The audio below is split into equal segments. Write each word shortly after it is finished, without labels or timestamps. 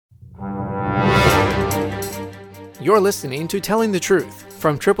You're listening to Telling the Truth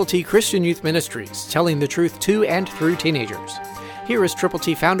from Triple T Christian Youth Ministries, telling the truth to and through teenagers. Here is Triple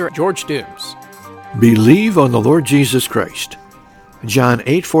T founder George Dooms. Believe on the Lord Jesus Christ. John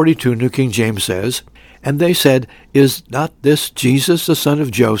 8:42 New King James says, "And they said, Is not this Jesus, the son of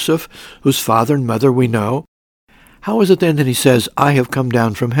Joseph, whose father and mother we know? How is it then that he says, I have come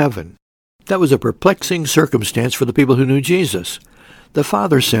down from heaven?" That was a perplexing circumstance for the people who knew Jesus. The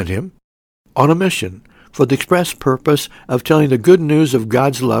Father sent him on a mission for the express purpose of telling the good news of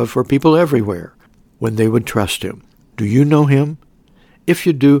God's love for people everywhere when they would trust him. Do you know him? If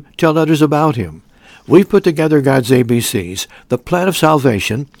you do, tell others about him. We've put together God's ABCs, the plan of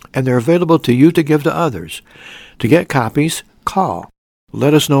salvation, and they're available to you to give to others. To get copies, call.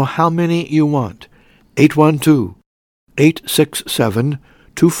 Let us know how many you want.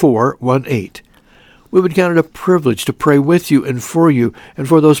 812-867-2418. We would count it a privilege to pray with you and for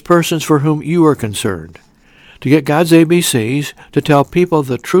those persons for whom you are concerned. To get God's ABCs, to tell people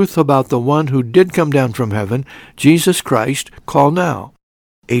the truth about the one who did come down from heaven, Jesus Christ, call now.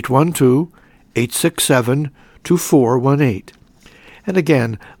 812-867-2418. And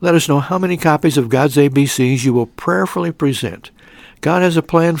again, let us know how many copies of God's ABCs you will prayerfully present. God has a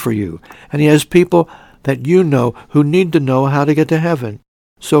plan for you, and he has people that you know who need to know how to get to heaven.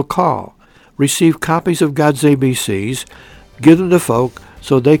 So call. Receive copies of God's ABCs, give them to folk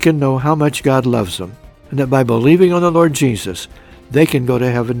so they can know how much God loves them, and that by believing on the Lord Jesus, they can go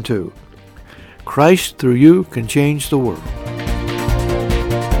to heaven too. Christ, through you, can change the world.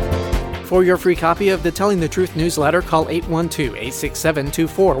 For your free copy of the Telling the Truth newsletter, call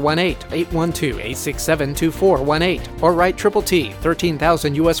 812-867-2418, 812-867-2418, or write Triple T,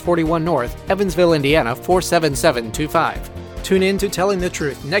 13,000 U.S. 41 North, Evansville, Indiana, 47725. Tune in to Telling the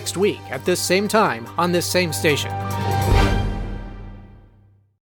Truth next week at this same time on this same station.